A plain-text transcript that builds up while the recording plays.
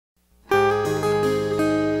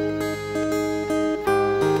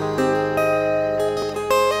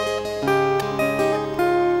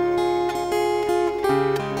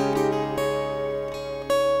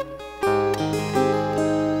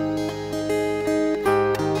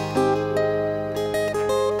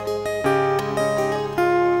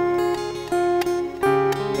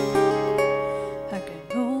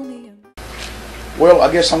Well,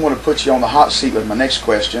 I guess I'm going to put you on the hot seat with my next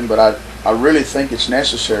question, but I really think it's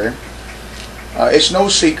necessary. It's no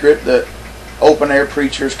secret that open-air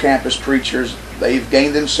preachers, campus preachers, they've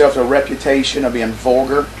gained themselves a reputation of being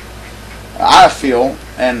vulgar, I feel,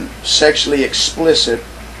 and sexually explicit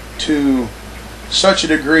to such a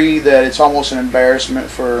degree that it's almost an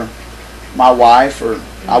embarrassment for my wife, or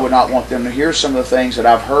I would not want them to hear some of the things that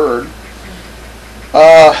I've heard.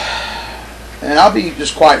 And I'll be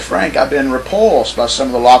just quite frank, I've been repulsed by some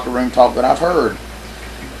of the locker room talk that I've heard.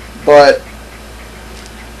 But,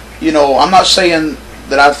 you know, I'm not saying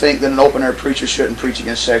that I think that an open-air preacher shouldn't preach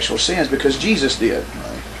against sexual sins, because Jesus did.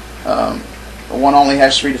 One only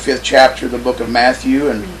has to read the 5th chapter of the book of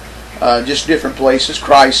Matthew, and just different places.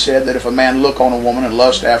 Christ said that if a man look on a woman and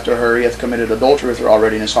lust after her, he hath committed adultery with her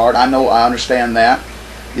already in his heart. I understand that.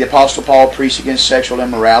 The Apostle Paul preached against sexual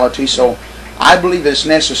immorality, so I believe it's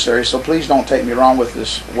necessary, so please don't take me wrong with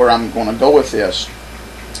this, where I'm going to go with this.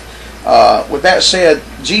 With that said,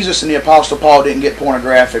 Jesus and the Apostle Paul didn't get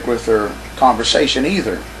pornographic with their conversation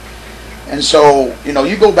either. And so, you know,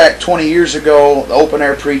 you go back 20 years ago, the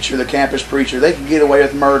open-air preacher, the campus preacher, they could get away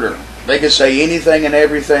with murder. They could say anything and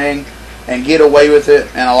everything and get away with it,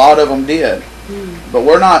 and a lot of them did. But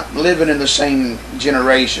we're not living in the same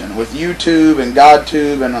generation. With YouTube and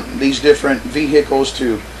GodTube and these different vehicles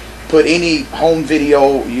to put any home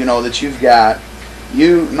video, you know, that you've got,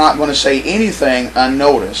 you're not going to say anything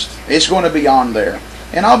unnoticed. It's going to be on there.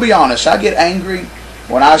 And I'll be honest, I get angry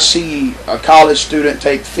when I see a college student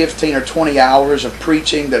take 15 or 20 hours of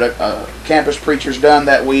preaching that a campus preacher's done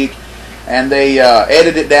that week, and they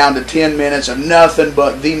edit it down to 10 minutes of nothing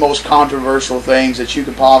but the most controversial things that you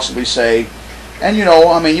could possibly say. And, you know,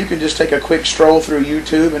 I mean, you can just take a quick stroll through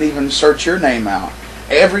YouTube and even search your name out.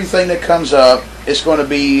 Everything that comes up, it's going to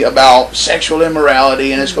be about sexual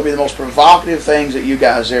immorality, and it's going to be the most provocative things that you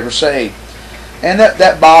guys ever say. And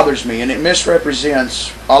that bothers me, and it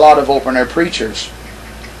misrepresents a lot of open-air preachers.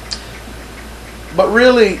 But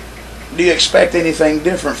really, do you expect anything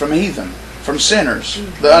different from heathen, from sinners,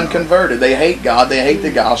 the unconverted? They hate God, they hate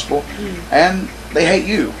the gospel, and they hate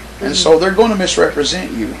you. And so they're going to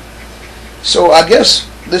misrepresent you. So I guess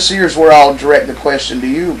this here's where I'll direct the question to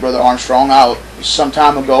you, Brother Armstrong. Some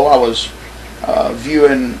time ago, I was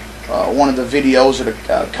viewing one of the videos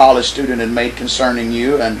that a college student had made concerning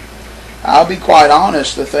you, and I'll be quite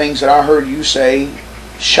honest, the things that I heard you say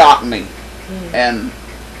shocked me. And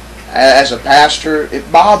as a pastor, it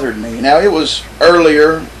bothered me. Now, it was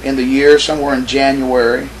earlier in the year, somewhere in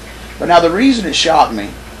January. But now the reason it shocked me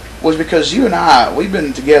was because you and I, we've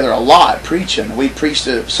been together a lot preaching. We preached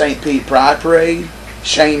the St. Pete Pride Parade,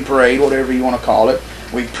 Shane Parade, whatever you want to call it.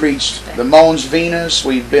 We've preached the Mons Venus.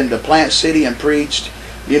 We've been to Plant City and preached,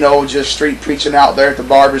 you know, just street preaching out there at the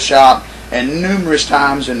barbershop, and numerous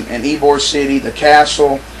times in Ybor City, the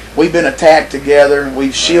castle. We've been attacked together.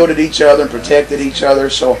 We've shielded each other and protected each other.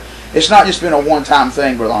 So it's not just been a one-time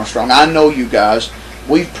thing, Brother Armstrong. I know you guys.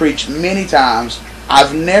 We've preached many times.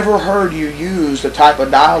 I've never heard you use the type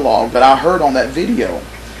of dialogue that I heard on that video.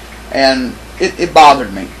 And it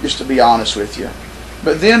bothered me, just to be honest with you.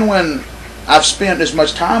 But then when I've spent as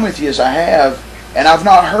much time with you as I have, and I've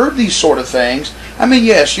not heard these sort of things, I mean,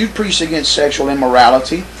 yes, you've preached against sexual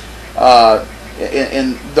immorality,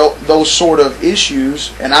 and those sort of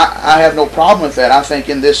issues, and I have no problem with that. I think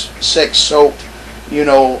in this sex-soaked, you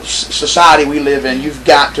know, society we live in, you've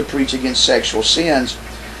got to preach against sexual sins.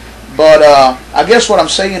 But I guess what I'm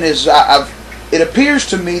saying is it appears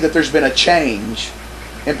to me that there's been a change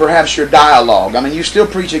in perhaps your dialogue. I mean, you still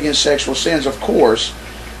preach against sexual sins, of course,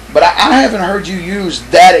 but I haven't heard you use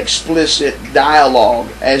that explicit dialogue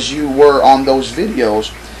as you were on those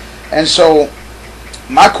videos. And so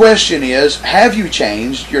my question is, have you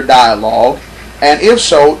changed your dialogue? And if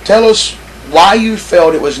so, tell us why you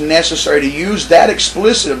felt it was necessary to use that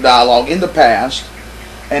explicit of dialogue in the past,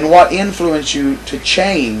 and what influenced you to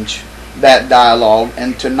change that dialogue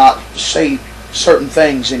and to not say certain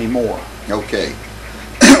things anymore. Okay.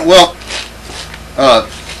 Well,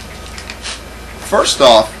 first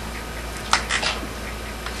off,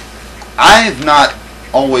 I have not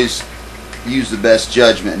always used the best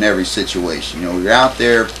judgment in every situation. You know, you're out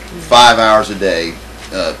there 5 hours a day.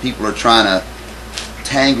 People are trying to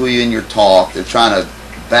tangle you in your talk. They're trying to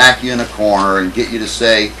back you in a corner and get you to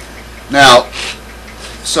say. Now,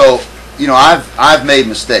 so, you know, I've made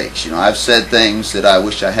mistakes. You know, I've said things that I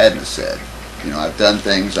wish I hadn't said. You know, I've done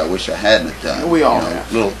things I wish I hadn't done. We all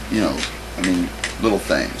have. Little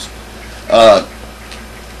things.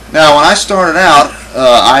 Now, when I started out,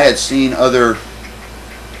 I had seen other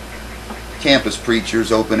campus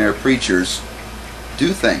preachers, open-air preachers,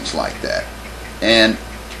 do things like that. And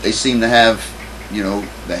they seem to have you know,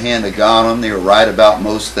 the hand of God on them. They were right about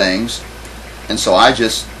most things, and so I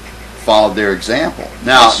just followed their example.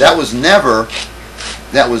 Now that was never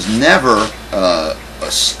a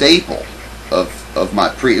staple of my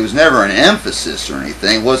It was never an emphasis or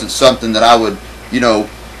anything. It wasn't something that I would, you know,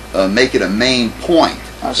 make it a main point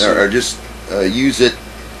or just use it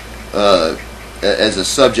as a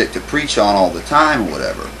subject to preach on all the time or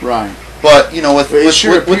whatever. Right. But you know, with the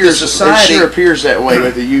society, it sure appears that way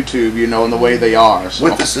with the YouTube, you know, and the way they are. So.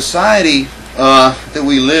 With the society that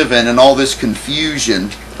we live in, and all this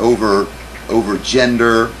confusion over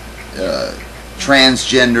gender,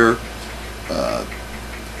 transgender,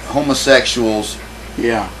 homosexuals,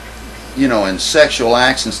 yeah, you know, and sexual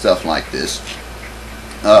acts and stuff like this.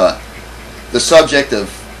 The subject of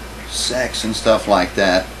sex and stuff like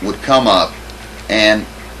that would come up, and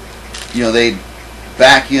you know, they'd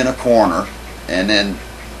back you in a corner and then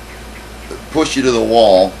push you to the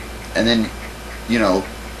wall, and then, you know,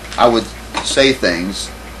 I would say things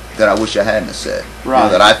that I wish I hadn't said, right, you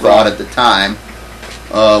know, that I thought at the time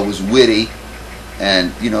was witty,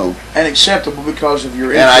 and you know, and acceptable because of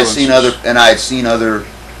your influences. And I had seen other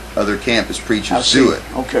campus preachers do it.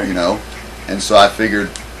 Okay, you know, and so I figured,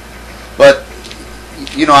 but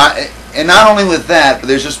you know, and not only with that, but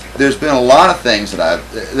there's been a lot of things that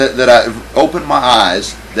I've opened my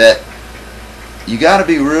eyes that you got to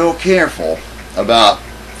be real careful about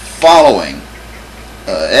following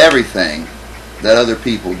everything that other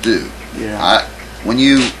people do. Yeah. When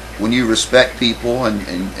you respect people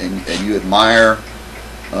and you admire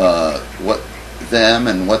what them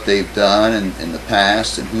and what they've done in the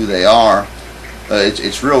past and who they are,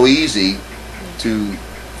 it's real easy to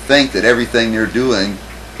think that everything they're doing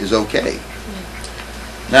is okay.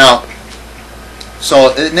 Now, so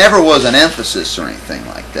it never was an emphasis or anything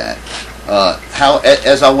like that.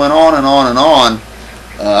 As I went on and on and on,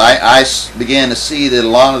 I began to see that a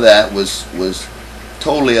lot of that was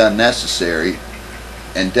totally unnecessary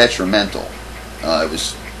and detrimental. I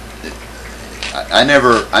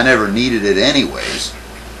never needed it anyways.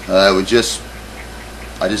 I just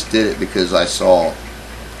did it because I saw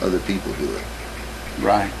other people do it.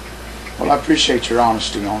 Right. Well, I appreciate your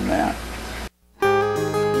honesty on that.